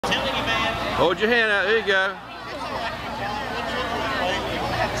Hold your hand out. There you go.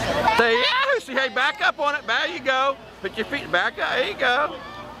 Say, yeah. See, hey, back up on it. There you go. Put your feet back up. There you go.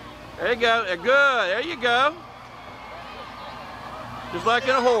 There you go. Good. There you go. Just like in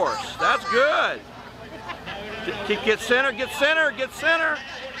a horse. That's good. Get center. Get center. Get center.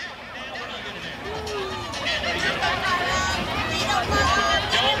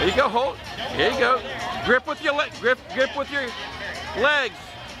 There you go. Hold. There you go. Grip with your grip with your legs.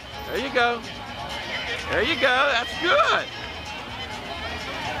 There you go. There you go. That's good.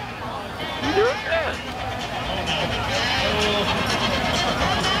 You do it good.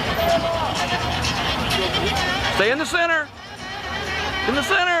 Stay in the center. In the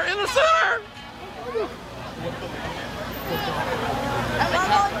center. In the center.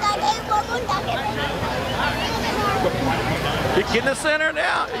 Get in the center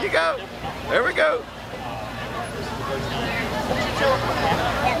now. There you go. There we go.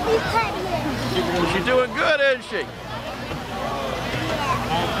 She's doing good, isn't she?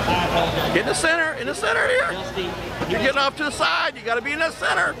 Get in the center here. You're getting off to the side. You got to be in the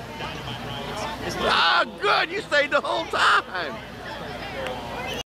center. Ah, good. You stayed the whole time.